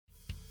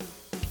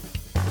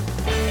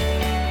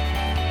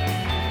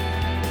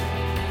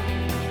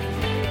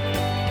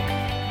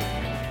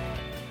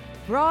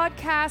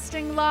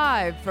Broadcasting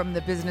live from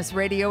the Business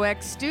Radio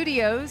X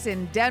studios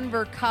in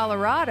Denver,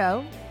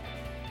 Colorado,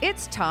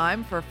 it's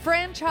time for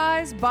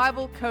Franchise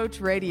Bible Coach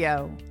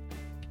Radio.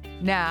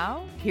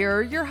 Now, here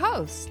are your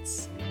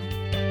hosts.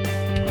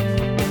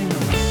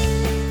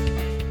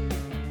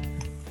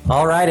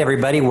 All right,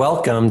 everybody.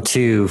 Welcome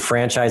to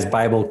Franchise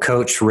Bible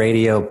Coach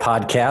Radio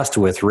podcast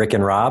with Rick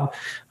and Rob.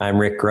 I'm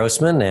Rick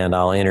Grossman, and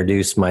I'll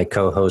introduce my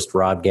co-host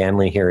Rob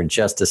Ganley here in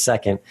just a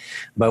second.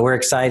 But we're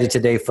excited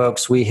today,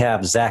 folks. We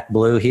have Zach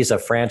Blue. He's a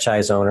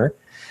franchise owner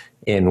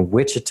in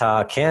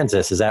Wichita,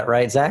 Kansas. Is that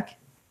right, Zach?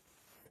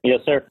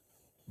 Yes, sir.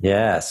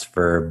 Yes,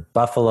 for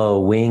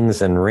Buffalo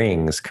Wings and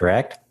Rings,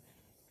 correct?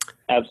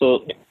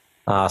 Absolutely.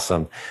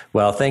 Awesome.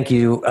 Well, thank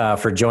you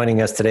for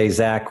joining us today,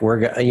 Zach.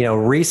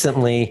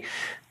 Recently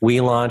we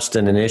launched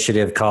an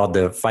initiative called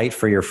the Fight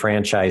for Your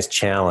Franchise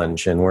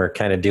Challenge, and we're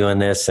kind of doing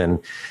this in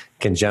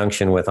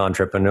conjunction with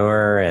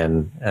Entrepreneur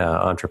and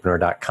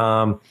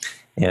Entrepreneur.com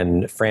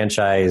and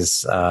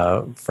franchise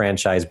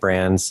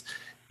brands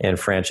and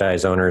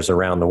franchise owners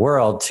around the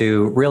world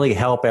to really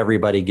help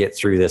everybody get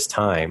through this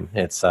time.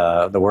 It's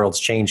the world's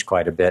changed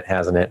quite a bit,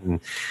 hasn't it? And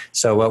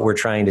so what we're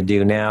trying to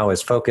do now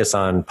is focus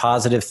on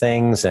positive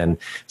things and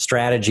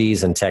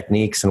strategies and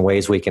techniques and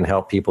ways we can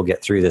help people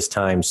get through this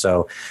time.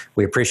 So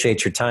we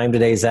appreciate your time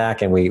today,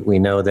 Zach, and we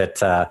know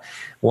that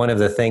one of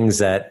the things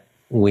that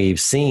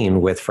we've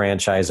seen with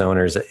franchise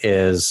owners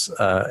is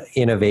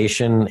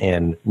innovation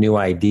and new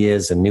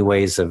ideas and new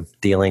ways of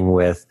dealing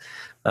with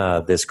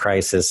this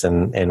crisis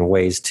and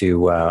ways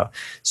to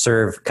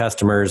serve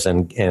customers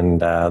and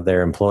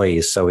their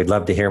employees. So we'd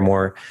love to hear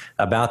more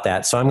about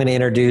that. So I'm going to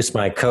introduce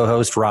my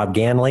co-host, Rob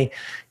Ganley,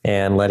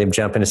 and let him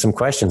jump into some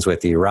questions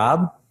with you.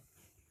 Rob?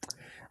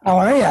 How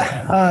are you?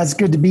 It's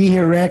good to be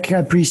here, Rick. I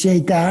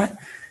appreciate that.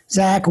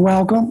 Zach,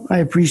 welcome. I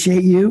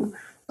appreciate you.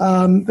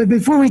 But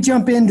before we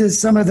jump into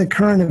some of the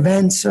current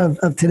events of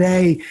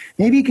today,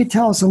 maybe you could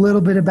tell us a little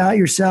bit about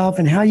yourself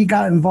and how you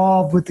got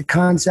involved with the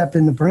concept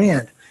and the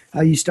brand, how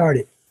you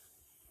started.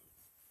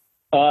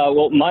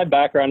 Well, my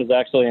background is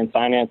actually in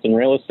finance and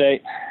real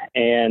estate,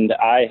 and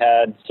I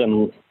had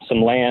some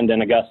land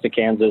in Augusta,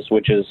 Kansas,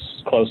 which is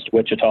close to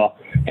Wichita,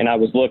 and I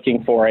was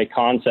looking for a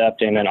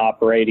concept and an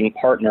operating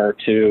partner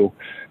to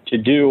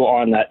do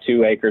on that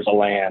 2 acres of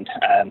land.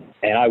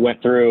 And I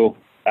went through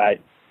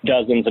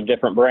dozens of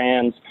different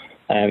brands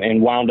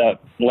and wound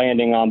up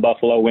landing on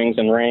Buffalo Wings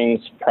and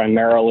Rings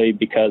primarily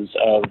because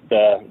of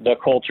the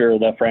culture,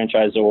 the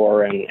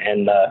franchisor,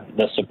 and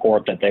the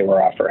support that they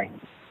were offering.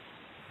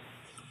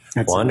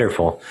 That's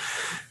wonderful.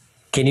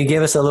 Can you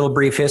give us a little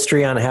brief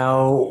history on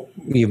how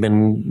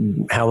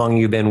long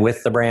you've been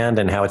with the brand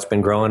and how it's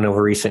been growing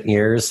over recent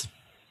years?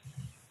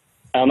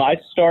 I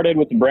started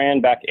with the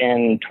brand back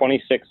in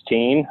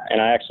 2016,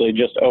 and I actually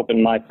just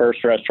opened my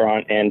first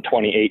restaurant in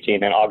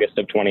 2018, in August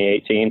of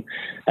 2018.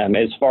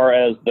 As far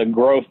as the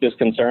growth is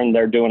concerned,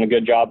 they're doing a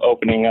good job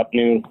opening up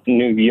new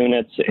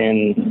units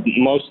in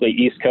mostly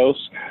East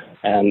Coast.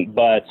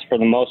 But for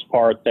the most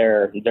part,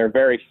 they're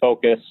very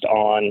focused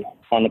on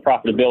the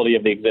profitability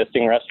of the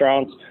existing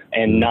restaurants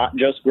and not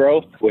just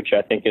growth, which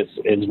I think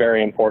is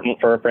very important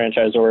for a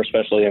franchisor,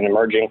 especially an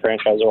emerging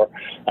franchisor,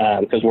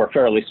 because we're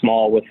fairly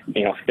small with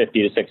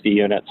 50 to 60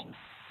 units.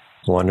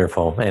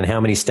 Wonderful. And how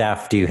many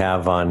staff do you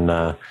have on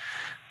a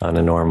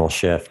normal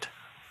shift?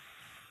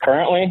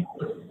 Currently?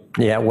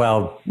 Yeah.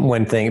 Well,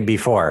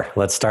 before.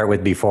 Let's start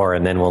with before,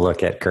 and then we'll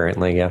look at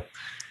currently. Yeah.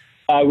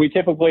 We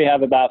typically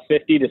have about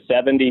 50 to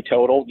 70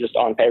 total just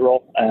on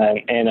payroll,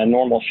 and a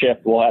normal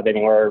shift we'll have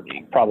anywhere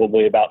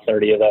probably about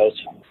 30 of those.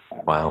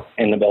 Wow.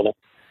 In the building.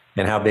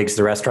 And how big's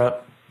the restaurant?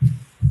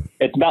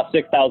 It's about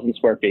 6,000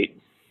 square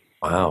feet.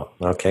 Wow.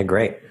 Okay,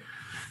 great.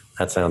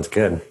 That sounds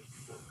good.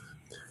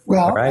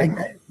 Well, all right.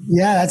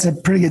 That's a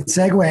pretty good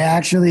segue,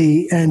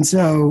 actually. And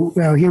so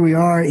here we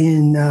are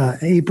in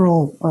late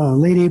April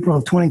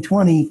of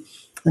 2020.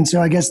 And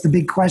so I guess the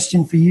big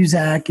question for you,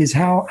 Zach, is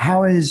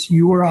how is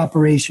your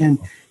operation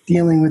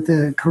dealing with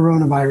the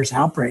coronavirus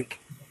outbreak?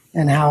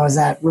 And how is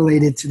that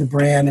related to the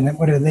brand? And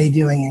what are they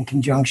doing in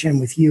conjunction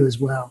with you as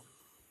well?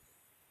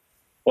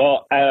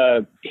 Well,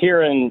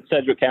 here in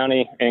Sedgwick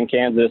County in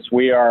Kansas,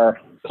 we are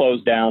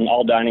closed down.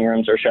 All dining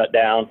rooms are shut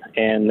down,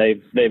 and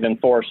they've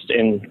enforced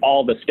in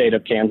all the state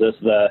of Kansas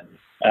the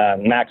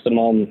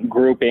maximum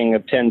grouping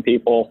of 10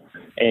 people.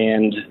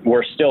 And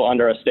we're still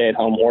under a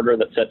stay-at-home order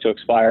that's set to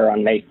expire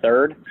on May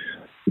 3rd.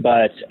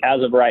 But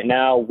as of right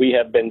now, we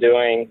have been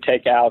doing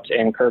takeout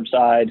and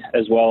curbside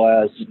as well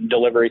as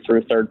delivery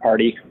through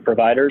third-party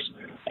providers.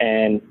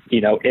 And,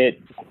 it's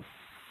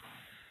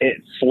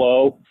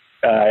slow.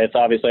 It's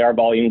obviously our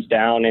volume's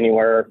down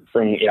anywhere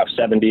from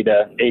 70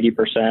 to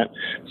 80%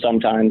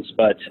 sometimes,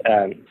 but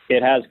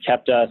it has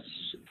kept us,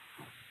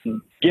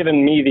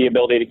 given me the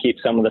ability to keep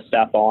some of the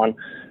staff on,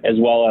 as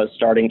well as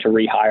starting to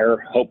rehire,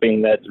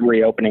 hoping that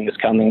reopening is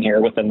coming here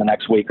within the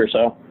next week or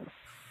so.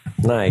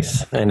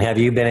 Nice. And have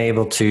you been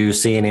able to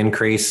see an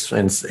increase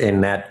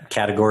in that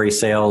category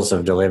sales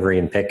of delivery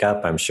and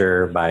pickup? I'm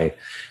sure by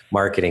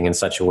marketing in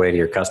such a way to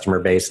your customer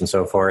base and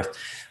so forth.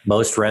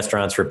 most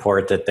restaurants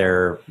report that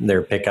their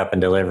pickup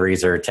and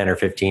deliveries are 10 or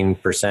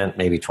 15%,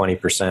 maybe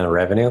 20% of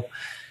revenue.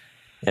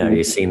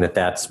 You've seen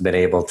that's been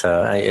able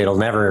to, it'll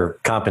never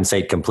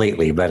compensate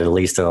completely, but at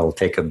least it'll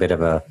take a bit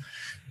of a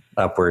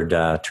upward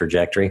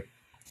trajectory.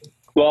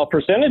 Well,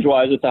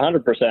 percentage-wise, it's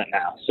 100%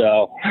 now.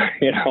 So,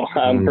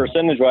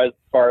 percentage-wise,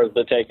 as far as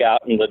the takeout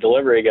and the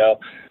delivery go.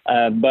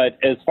 But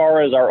as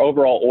far as our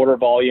overall order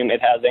volume,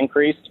 it has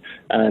increased.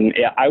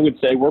 I would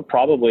say we're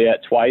probably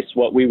at twice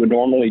what we would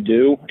normally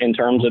do in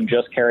terms of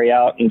just carry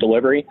out and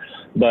delivery.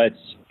 But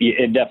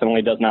it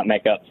definitely does not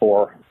make up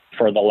for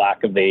the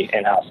lack of the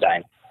in-house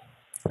dining.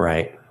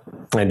 Right.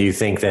 And do you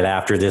think that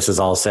after this is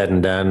all said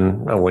and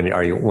done,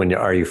 are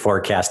you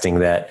forecasting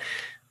that,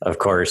 of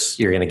course,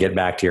 you're going to get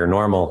back to your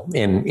normal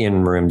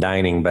in-room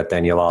dining, but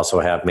then you'll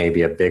also have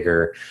maybe a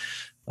bigger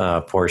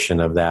portion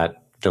of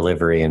that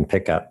delivery and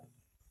pickup?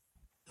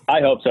 I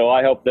hope so.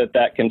 I hope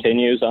that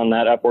continues on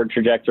that upward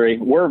trajectory.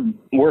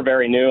 We're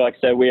very new. Like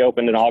I said, we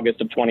opened in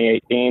August of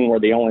 2018. We're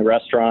the only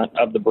restaurant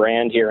of the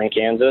brand here in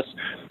Kansas.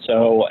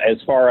 So as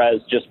far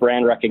as just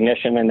brand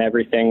recognition and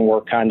everything,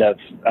 we're kind of,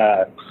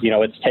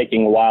 it's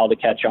taking a while to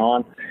catch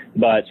on.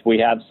 But we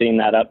have seen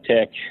that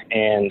uptick,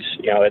 and,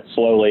 it's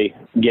slowly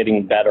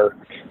getting better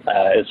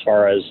as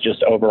far as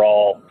just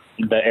overall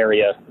the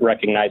area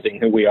recognizing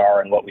who we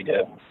are and what we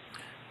do.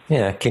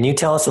 Yeah. Can you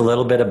tell us a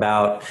little bit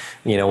about,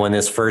 when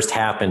this first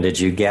happened, did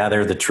you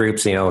gather the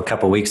troops? A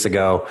couple of weeks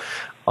ago,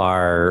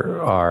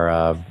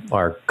 our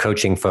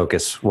coaching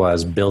focus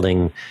was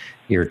building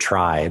your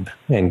tribe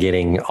and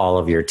getting all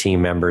of your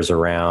team members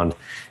around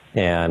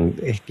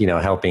and,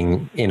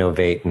 helping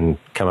innovate and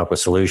come up with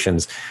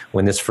solutions.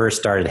 When this first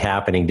started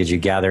happening, did you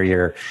gather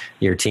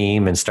your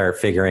team and start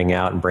figuring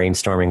out and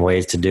brainstorming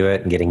ways to do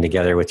it and getting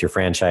together with your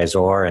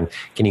franchisor? And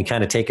can you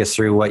kind of take us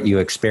through what you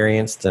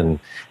experienced and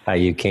how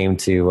you came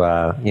to,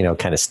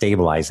 kind of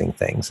stabilizing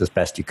things as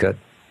best you could?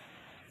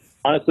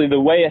 Honestly, the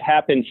way it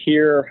happened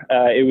here,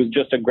 it was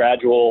just a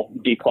gradual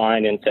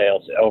decline in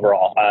sales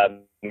overall.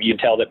 You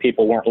tell that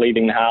people weren't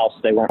leaving the house.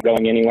 They weren't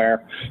going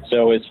anywhere.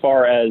 So as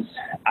far as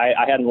I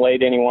hadn't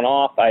laid anyone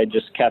off, I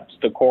just kept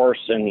the course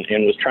and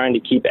was trying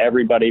to keep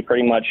everybody,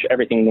 pretty much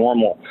everything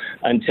normal,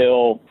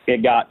 until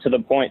it got to the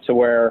point to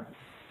where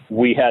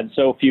we had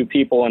so few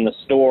people in the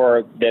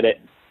store that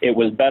it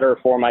was better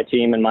for my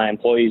team and my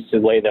employees to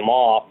lay them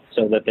off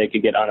so that they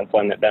could get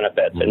unemployment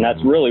benefits. And that's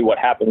really what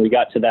happened. We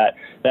got to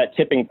that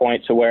tipping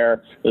point to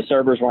where the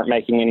servers weren't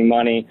making any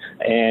money,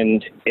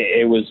 and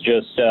it was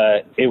just,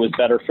 it was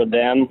better for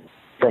them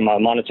from a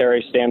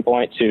monetary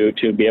standpoint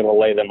to be able to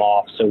lay them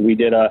off. So we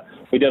did a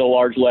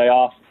large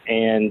layoff,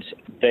 and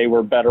they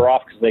were better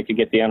off because they could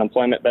get the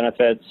unemployment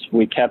benefits.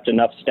 We kept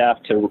enough staff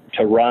to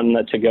run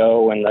the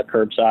to-go and the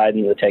curbside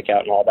and the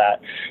takeout and all that.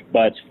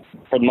 But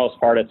for the most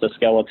part, it's a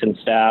skeleton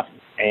staff.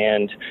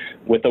 And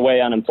with the way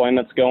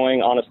unemployment's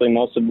going, honestly,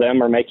 most of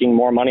them are making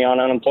more money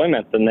on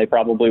unemployment than they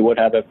probably would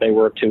have if they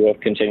were to have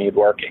continued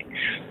working.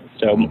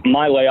 So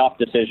my layoff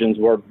decisions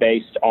were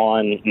based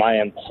on my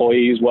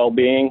employees'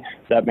 well-being,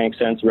 if that makes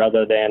sense,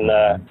 rather than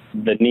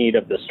the need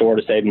of the store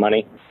to save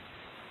money.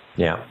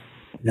 Yeah.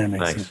 That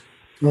makes sense.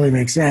 Really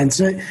makes sense.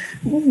 So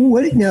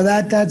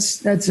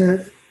that's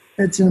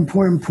an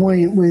important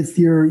point with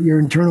your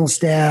internal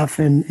staff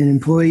and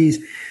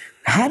employees.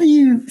 How do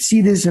you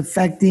see this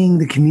affecting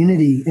the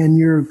community and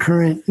your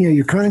current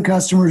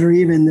customers, or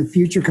even the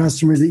future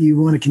customers that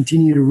you want to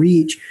continue to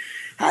reach?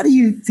 How do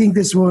you think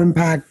this will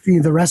impact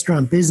the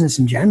restaurant business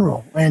in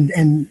general,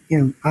 and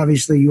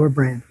obviously your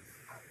brand?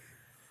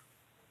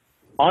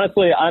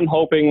 Honestly, I'm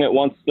hoping that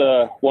once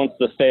the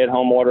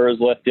stay-at-home order is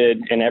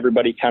lifted and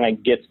everybody kind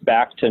of gets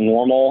back to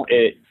normal,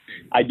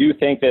 I do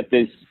think that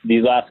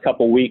these last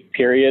couple week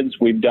periods,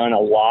 we've done a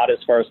lot as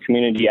far as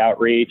community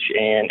outreach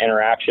and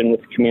interaction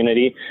with the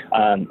community.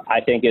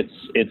 I think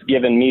it's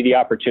given me the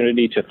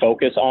opportunity to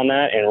focus on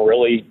that and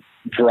really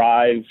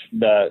drive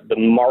the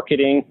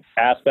marketing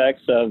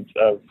aspects of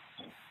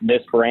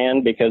this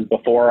brand, because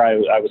before I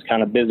was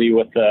kind of busy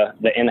with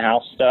the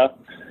in-house stuff.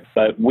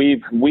 But we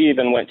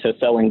even went to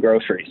selling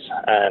groceries.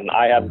 And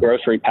I have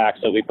grocery packs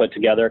that we put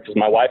together because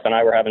my wife and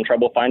I were having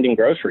trouble finding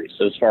groceries.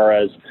 As far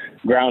as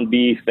ground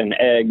beef and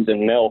eggs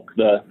and milk,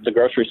 the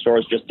grocery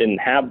stores just didn't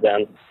have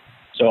them.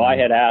 So I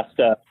had asked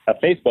a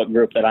Facebook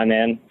group that I'm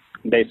in,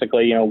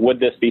 basically, would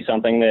this be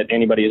something that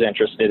anybody is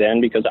interested in?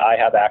 Because I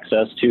have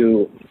access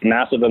to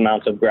massive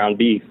amounts of ground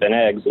beef and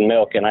eggs and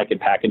milk, and I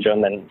could package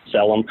them and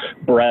sell them.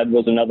 Bread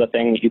was another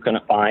thing that you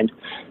couldn't find.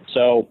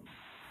 So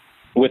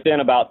within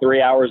about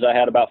 3 hours, I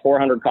had about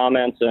 400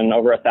 comments and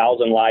over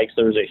 1,000 likes.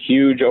 There was a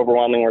huge,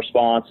 overwhelming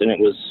response, and it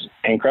was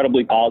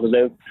incredibly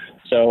positive.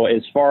 So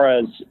as far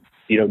as,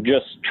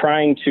 just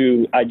trying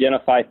to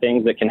identify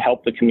things that can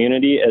help the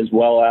community as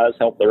well as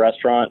help the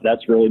restaurant,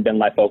 that's really been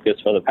my focus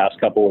for the past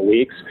couple of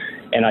weeks.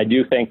 And I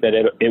do think that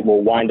it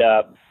will wind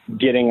up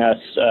getting us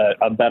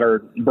a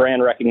better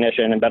brand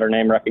recognition and better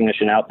name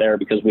recognition out there,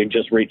 because we've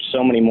just reached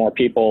so many more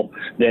people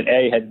that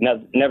had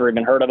never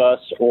even heard of us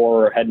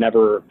or had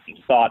never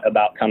thought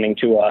about coming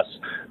to us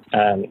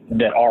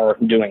that are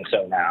doing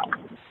so now.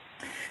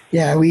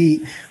 Yeah,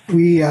 we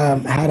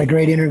had a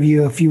great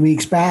interview a few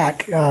weeks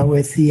back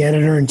with the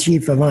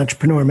editor-in-chief of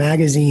Entrepreneur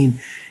Magazine,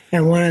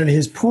 and one of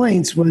his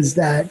points was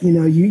that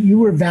you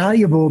were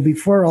valuable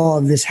before all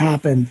of this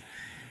happened,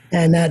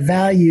 and that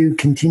value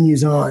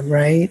continues on,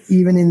 right?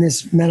 Even in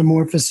this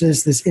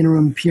metamorphosis, this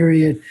interim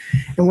period,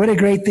 and what a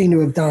great thing to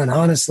have done,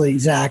 honestly,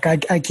 Zach.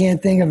 I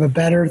can't think of a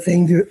better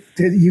thing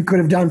that you could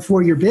have done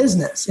for your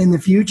business in the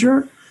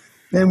future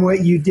than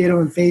what you did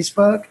on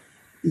Facebook.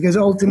 Because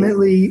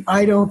ultimately,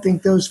 I don't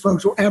think those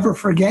folks will ever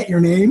forget your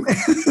name.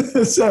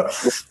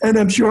 And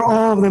I'm sure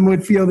all of them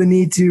would feel the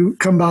need to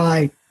come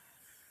by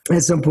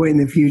at some point in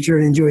the future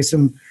and enjoy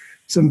some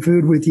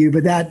food with you.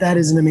 But that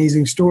is an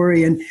amazing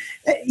story. And,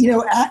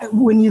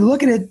 when you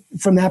look at it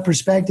from that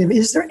perspective,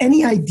 is there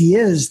any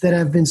ideas that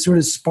have been sort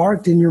of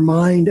sparked in your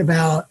mind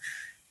about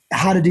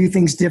how to do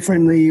things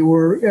differently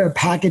or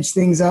package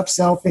things up,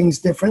 sell things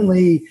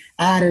differently,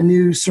 add a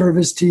new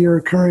service to your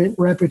current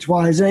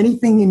repertoire? Is there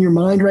anything in your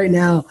mind right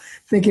now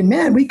thinking,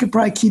 man, we could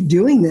probably keep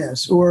doing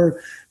this,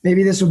 or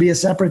maybe this will be a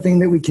separate thing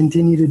that we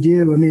continue to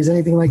do? I mean, is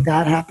anything like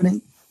that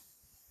happening?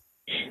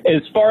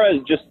 As far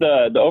as just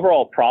the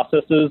overall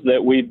processes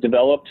that we've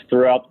developed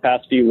throughout the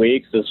past few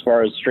weeks, as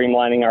far as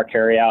streamlining our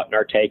carryout and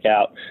our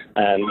takeout,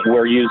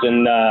 we're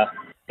using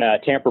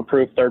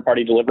tamper-proof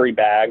third-party delivery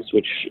bags,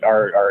 which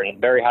are in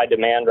very high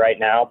demand right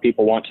now.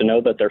 People want to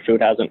know that their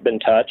food hasn't been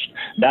touched.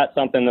 That's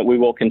something that we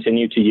will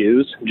continue to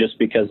use, just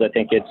because I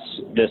think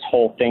this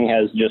whole thing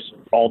has just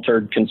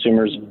altered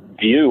consumers'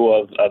 view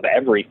of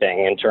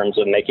everything in terms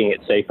of making it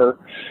safer.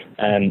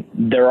 And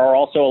there are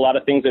also a lot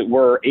of things that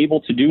we're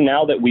able to do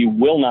now that we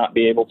will not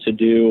be able to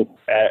do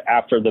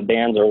after the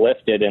bans are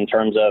lifted in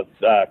terms of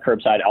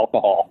curbside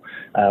alcohol.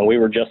 We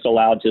were just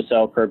allowed to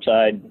sell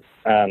curbside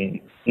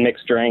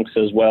mixed drinks,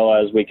 as well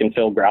as we can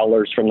fill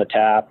growlers from the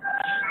tap.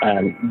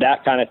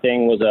 That kind of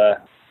thing was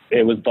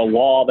the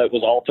law that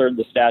was altered.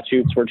 The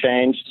statutes were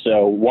changed.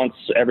 So once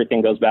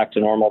everything goes back to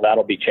normal,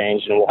 that'll be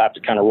changed, and we'll have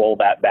to kind of roll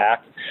that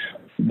back.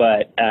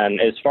 But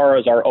as far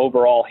as our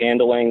overall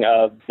handling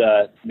of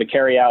the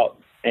carryout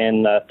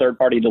and the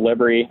third-party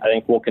delivery, I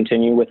think we'll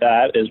continue with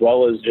that, as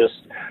well as just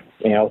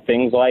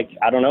things like,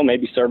 I don't know,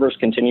 maybe servers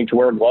continue to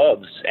wear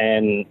gloves,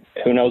 and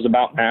who knows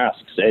about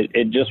masks.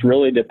 It just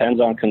really depends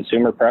on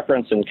consumer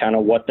preference and kind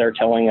of what they're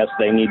telling us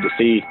they need to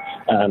see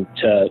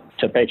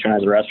to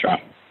patronize a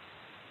restaurant.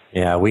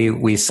 Yeah,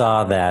 we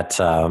saw that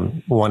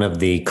one of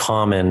the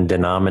common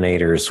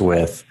denominators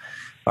with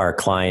our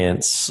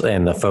clients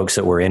and the folks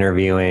that we're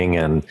interviewing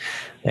and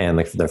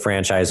the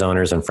franchise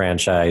owners and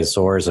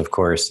franchisors, of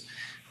course,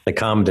 the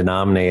common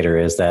denominator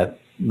is that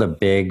the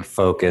big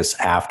focus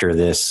after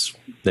this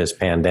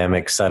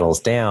pandemic settles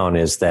down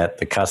is that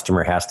the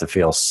customer has to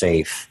feel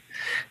safe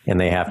and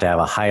they have to have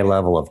a high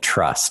level of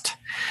trust.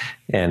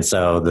 And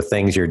so the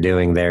things you're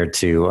doing there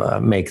to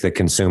make the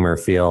consumer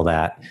feel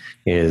that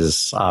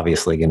is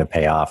obviously going to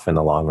pay off in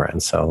the long run.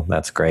 So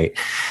that's great.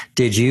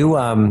 Did you,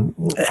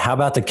 how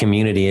about the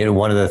community?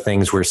 One of the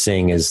things we're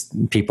seeing is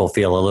people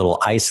feel a little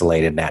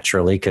isolated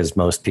naturally because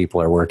most people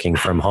are working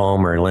from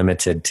home or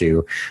limited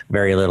to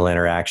very little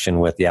interaction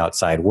with the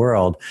outside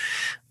world.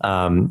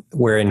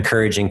 We're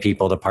encouraging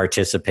people to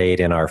participate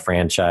in our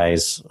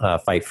franchise,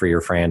 Fight for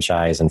Your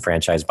Franchise and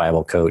Franchise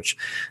Bible Coach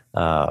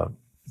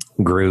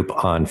group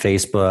on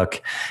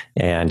Facebook,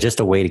 and just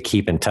a way to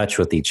keep in touch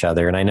with each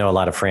other. And I know a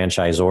lot of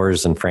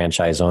franchisors and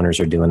franchise owners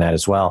are doing that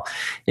as well.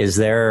 Is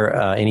there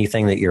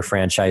anything that your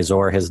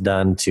franchisor has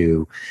done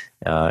to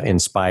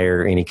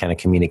inspire any kind of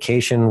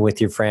communication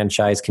with your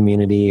franchise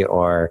community,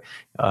 or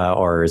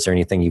is there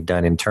anything you've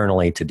done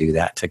internally to do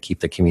that, to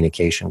keep the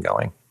communication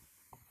going?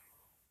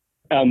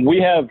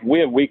 We have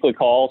weekly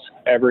calls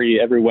every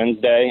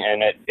Wednesday,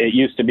 and it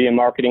used to be a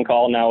marketing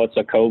call. Now it's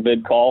a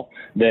COVID call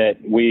that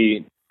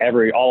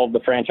all of the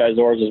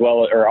franchisors as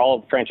well, or all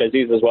of the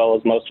franchisees as well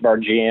as most of our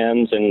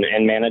GMs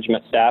and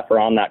management staff are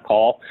on that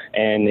call.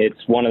 And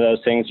it's one of those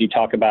things you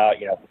talk about,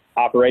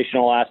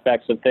 operational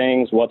aspects of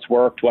things, what's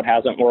worked, what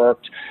hasn't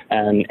worked.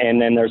 And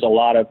then there's a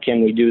lot of,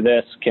 can we do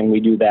this? Can we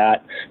do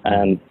that?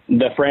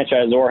 The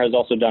franchisor has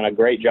also done a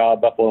great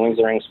job, Buffalo Wings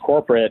and Rings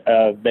corporate.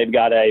 They've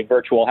got a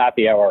virtual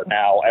happy hour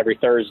now every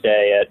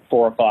Thursday at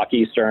 4:00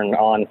 Eastern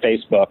on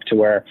Facebook, to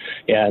where,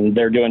 and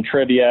they're doing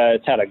trivia.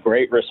 It's had a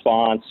great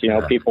response.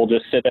 People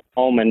just sit at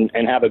home and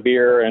have a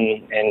beer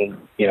and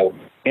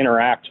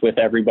interact with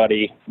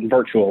everybody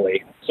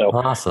virtually. So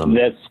awesome.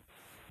 That's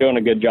doing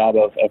a good job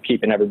of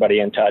keeping everybody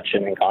in touch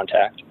and in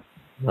contact.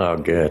 Oh,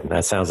 good.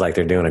 That sounds like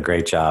they're doing a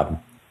great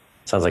job.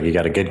 Sounds like you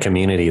got a good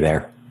community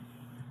there.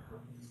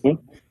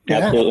 Mm-hmm.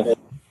 Absolutely.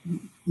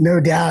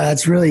 No doubt.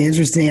 That's really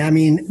interesting. I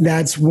mean,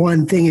 that's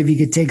one thing. If you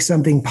could take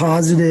something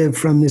positive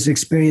from this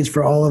experience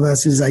for all of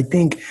us, is I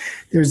think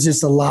there's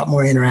just a lot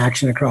more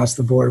interaction across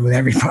the board with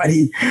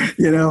everybody.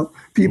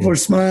 People are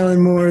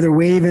smiling more, they're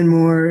waving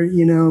more.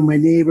 My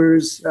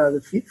neighbors,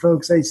 the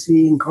folks I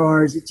see in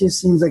cars, it just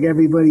seems like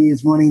everybody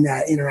is wanting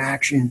that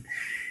interaction.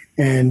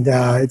 And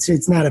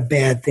it's not a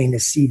bad thing to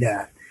see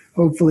that.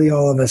 Hopefully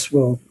all of us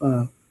will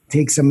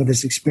take some of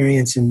this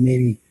experience and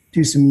maybe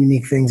do some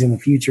unique things in the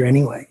future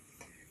anyway.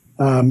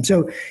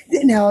 So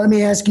now let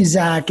me ask you,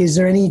 Zach, is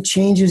there any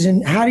changes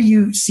in how do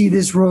you see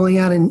this rolling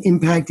out and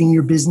impacting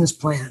your business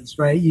plans,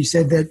 right? You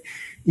said that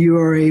you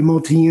are a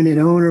multi-unit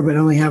owner, but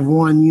only have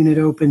one unit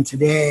open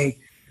today.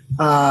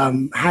 How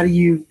do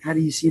you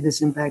see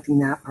this impacting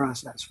that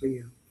process for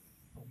you?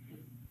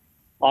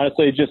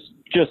 Honestly, just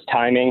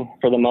timing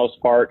for the most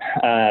part.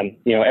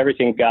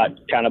 Everything got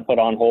kind of put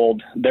on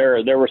hold.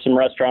 There were some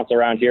restaurants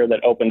around here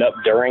that opened up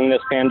during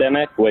this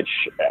pandemic, which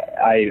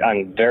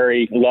I'm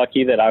very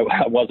lucky that I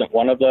wasn't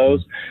one of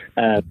those.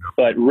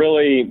 But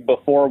really,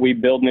 before we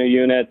build new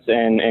units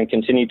and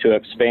continue to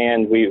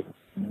expand,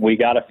 we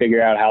got to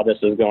figure out how this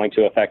is going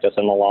to affect us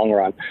in the long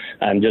run.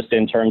 Just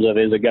in terms of,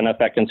 is it going to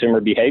affect consumer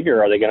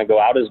behavior? Are they going to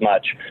go out as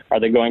much? Are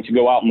they going to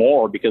go out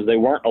more because they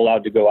weren't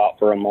allowed to go out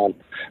for a month?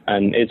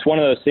 And it's one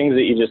of those things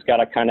that you just got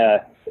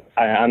to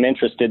I'm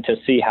interested to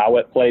see how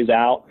it plays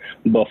out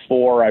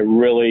before I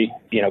really,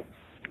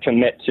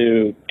 commit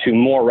to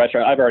more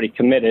restaurants. I've already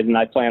committed and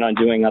I plan on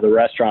doing other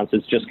restaurants.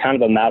 It's just kind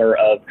of a matter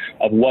of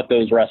what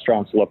those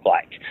restaurants look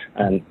like.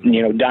 And,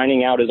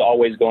 dining out is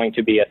always going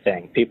to be a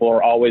thing. People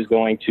are always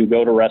going to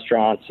go to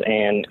restaurants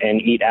and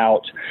eat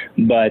out,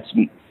 but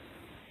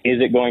is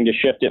it going to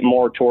shift it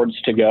more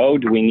towards to go?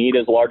 Do we need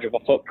as large of a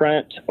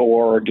footprint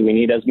or do we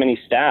need as many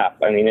staff?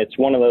 I mean, it's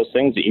one of those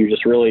things that you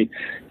just really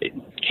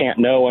can't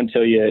know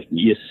until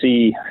you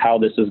see how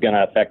this is going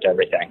to affect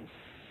everything.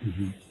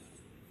 Mm-hmm.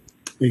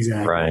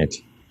 Exactly. Right.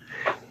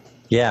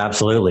 Yeah,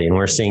 absolutely. And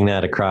we're seeing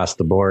that across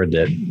the board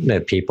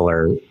that people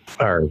are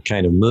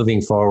kind of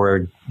moving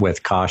forward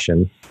with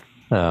caution.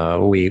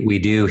 We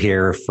do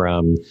hear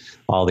from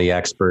all the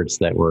experts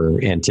that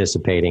we're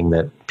anticipating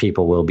that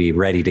people will be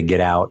ready to get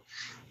out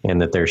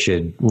and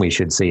that we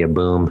should see a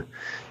boom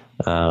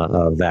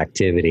of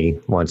activity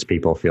once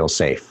people feel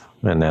safe.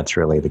 And that's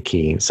really the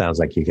key. It sounds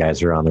like you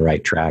guys are on the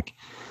right track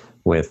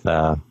with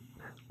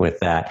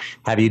that.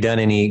 Have you done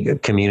any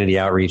community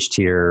outreach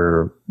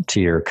to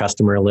your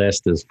customer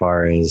list as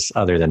far as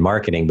other than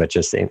marketing, but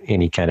just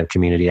any kind of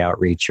community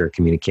outreach or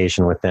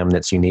communication with them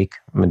that's unique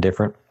and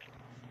different?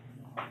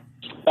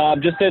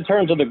 Just in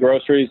terms of the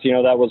groceries,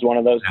 that was one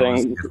of those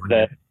things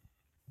that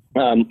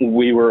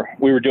we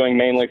were doing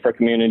mainly for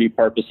community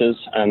purposes.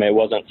 It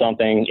wasn't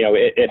something,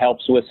 it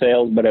helps with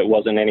sales, but it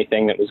wasn't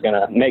anything that was going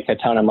to make a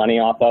ton of money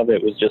off of.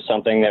 It was just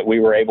something that we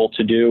were able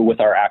to do with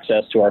our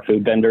access to our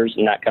food vendors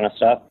and that kind of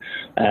stuff.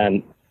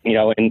 And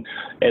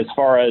as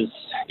far as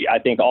I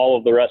think all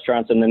of the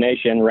restaurants in the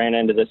nation ran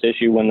into this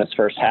issue when this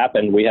first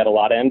happened, we had a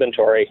lot of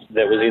inventory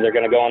that was either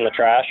going to go in the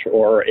trash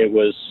or it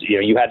was,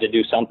 you had to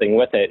do something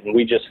with it. And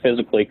we just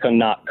physically could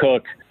not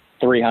cook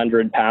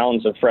 300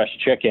 pounds of fresh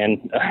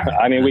chicken.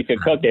 I mean, we could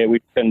cook it,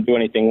 we couldn't do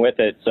anything with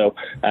it. So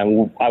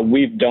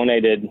we've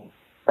donated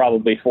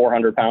probably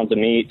 400 pounds of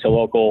meat to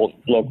local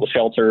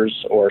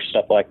shelters or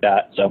stuff like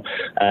that. So,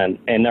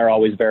 and they're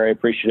always very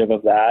appreciative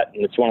of that.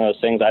 And it's one of those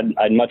things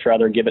I'd much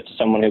rather give it to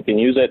someone who can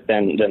use it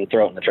than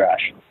throw it in the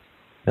trash.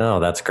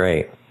 Oh, that's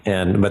great.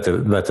 But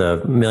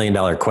the $1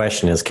 million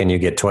question is, can you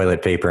get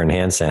toilet paper and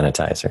hand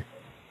sanitizer?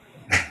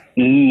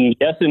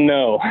 Yes and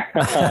no.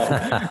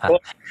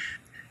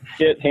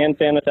 Get hand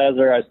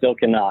sanitizer, I still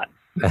cannot.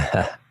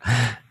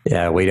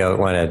 Yeah, we don't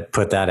want to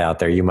put that out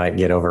there. You might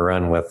get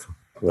overrun with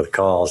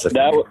calls.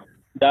 That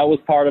was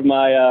part of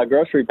my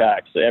grocery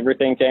packs.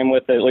 Everything came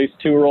with at least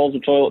 2 rolls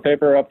of toilet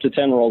paper, up to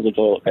 10 rolls of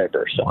toilet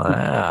paper. So.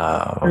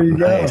 Wow, there you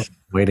nice. go.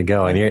 Way to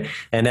go!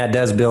 And that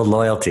does build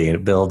loyalty.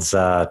 It builds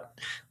a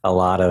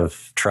lot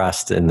of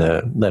trust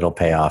that'll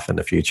pay off in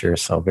the future.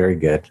 So very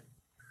good.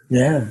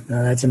 Yeah,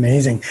 no, that's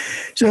amazing.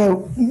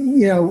 So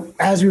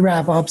as we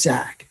wrap up,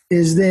 Zach,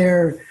 is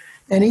there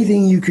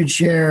anything you could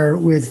share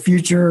with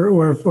future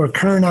or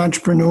current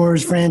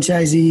entrepreneurs,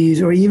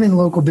 franchisees, or even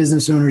local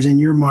business owners in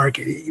your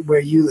market where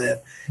you live?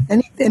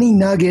 Any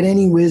nugget,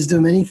 any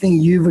wisdom,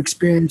 anything you've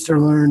experienced or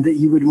learned that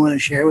you would want to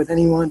share with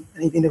anyone?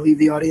 Anything to leave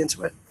the audience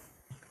with?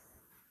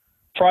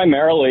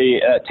 Primarily,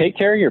 take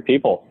care of your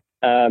people.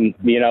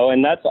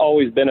 And that's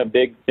always been a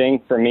big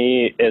thing for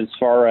me as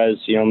far as,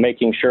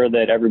 making sure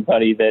that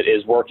everybody that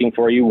is working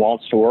for you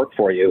wants to work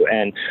for you.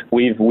 And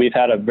we've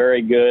had a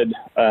very good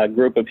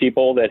group of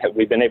people that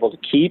we've been able to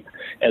keep,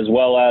 as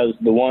well as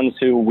the ones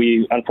who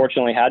we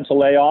unfortunately had to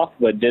lay off,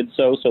 but did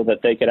so that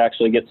they could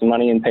actually get some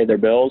money and pay their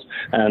bills.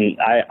 And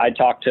I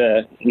talk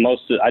to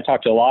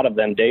a lot of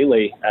them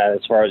daily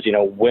as far as,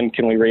 when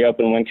can we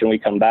reopen? When can we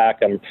come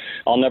back?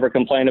 I'll never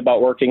complain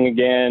about working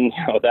again,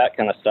 that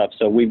kind of stuff.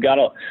 So we've got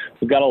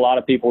a lot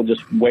of people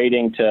just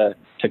waiting to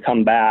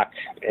come back,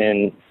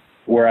 and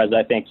whereas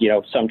I think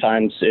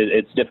sometimes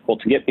it's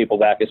difficult to get people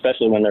back,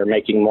 especially when they're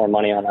making more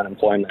money on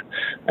unemployment.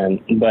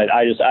 But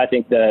I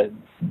think the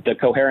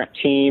coherent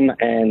team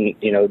and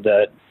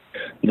the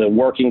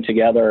working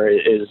together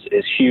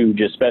is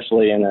huge,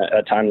 especially in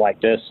a time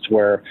like this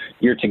where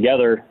you're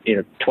together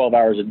 12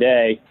 hours a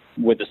day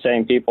with the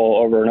same people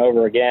over and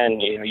over again.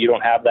 You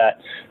don't have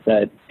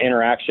that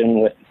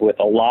interaction with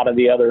a lot of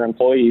the other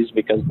employees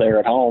because they're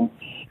at home.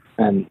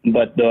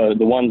 But the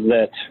ones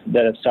that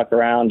have stuck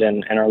around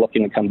and are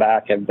looking to come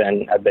back have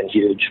been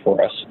huge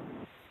for us.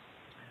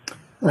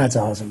 That's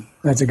awesome.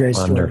 That's a great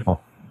story.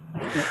 Wonderful.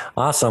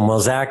 Awesome. Well,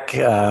 Zach,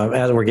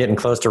 as we're getting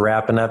close to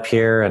wrapping up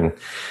here, and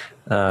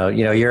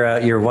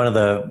you're one of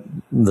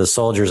the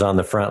soldiers on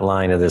the front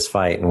line of this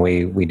fight, and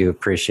we do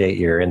appreciate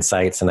your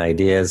insights and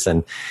ideas,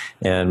 and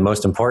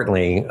most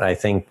importantly, I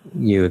think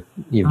you've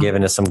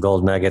given us some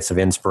gold nuggets of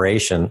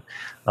inspiration.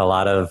 A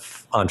lot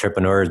of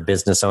entrepreneurs,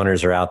 business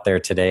owners are out there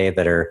today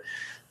that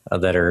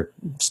are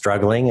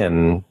struggling,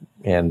 and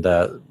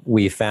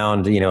we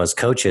found, as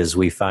coaches,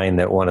 we find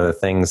that one of the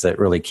things that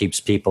really keeps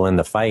people in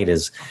the fight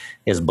is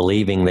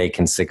believing they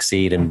can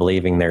succeed and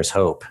believing there's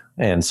hope.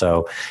 And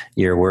so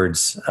your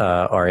words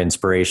are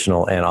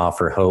inspirational and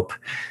offer hope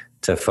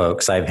to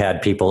folks. I've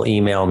had people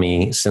email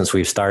me since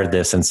we've started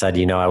this and said,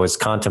 I was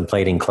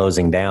contemplating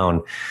closing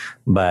down,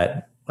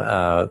 but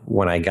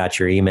when I got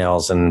your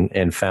emails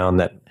and found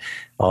that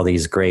all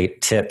these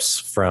great tips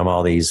from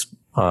all these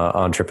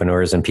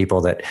entrepreneurs and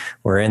people that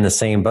were in the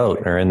same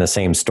boat or in the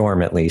same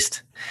storm, at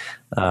least,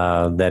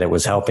 that it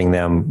was helping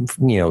them,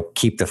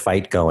 keep the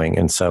fight going.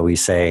 And so we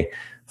say,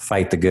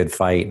 fight the good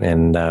fight.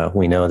 And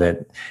we know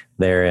that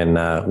there in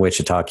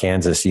Wichita,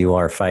 Kansas, you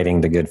are fighting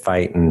the good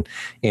fight and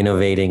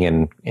innovating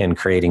and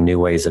creating new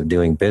ways of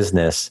doing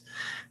business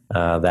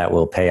that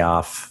will pay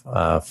off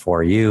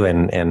for you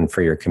and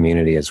for your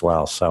community as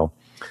well. So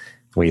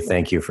we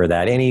thank you for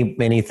that.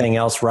 Anything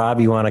else, Rob,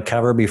 you want to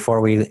cover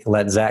before we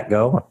let Zach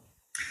go?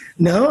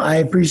 No, I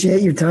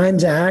appreciate your time,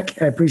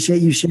 Zach. I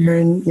appreciate you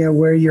sharing,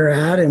 where you're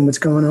at and what's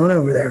going on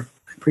over there.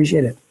 I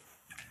appreciate it.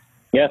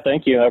 Yeah,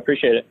 thank you. I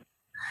appreciate it.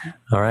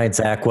 All right,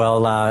 Zach.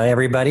 Well,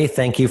 everybody,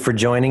 thank you for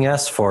joining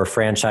us for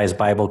Franchise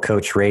Bible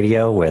Coach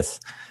Radio with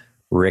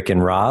Rick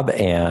and Rob.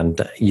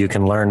 And you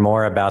can learn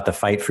more about the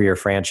Fight for Your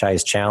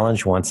Franchise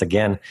Challenge. Once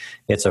again,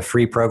 it's a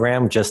free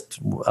program, just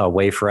a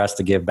way for us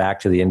to give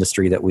back to the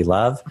industry that we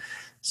love.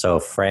 So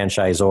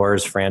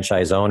franchisors,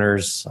 franchise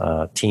owners,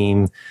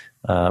 team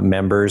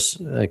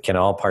members can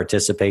all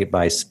participate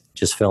by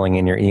just filling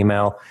in your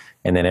email.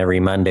 And then every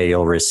Monday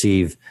you'll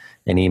receive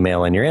an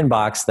email in your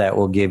inbox that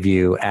will give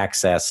you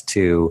access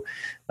to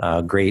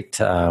great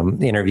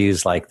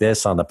interviews like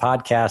this on the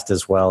podcast,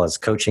 as well as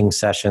coaching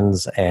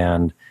sessions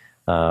and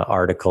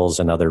articles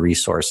and other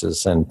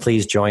resources. And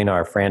please join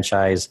our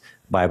Franchise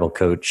Bible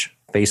Coach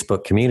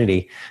Facebook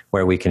community,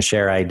 where we can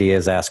share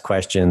ideas, ask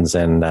questions,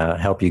 and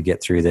help you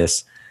get through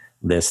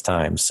this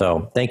time.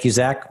 So thank you,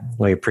 Zach.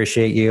 We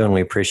appreciate you, and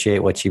we appreciate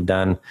what you've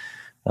done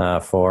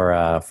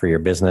for your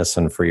business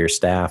and for your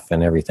staff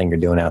and everything you're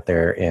doing out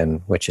there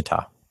in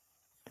Wichita.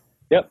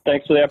 Yep.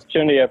 Thanks for the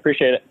opportunity. I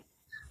appreciate it.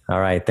 All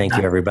right. Thank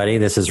you, everybody.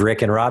 This is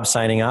Rick and Rob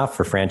signing off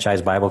for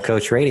Franchise Bible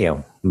Coach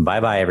Radio.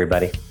 Bye-bye,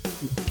 everybody.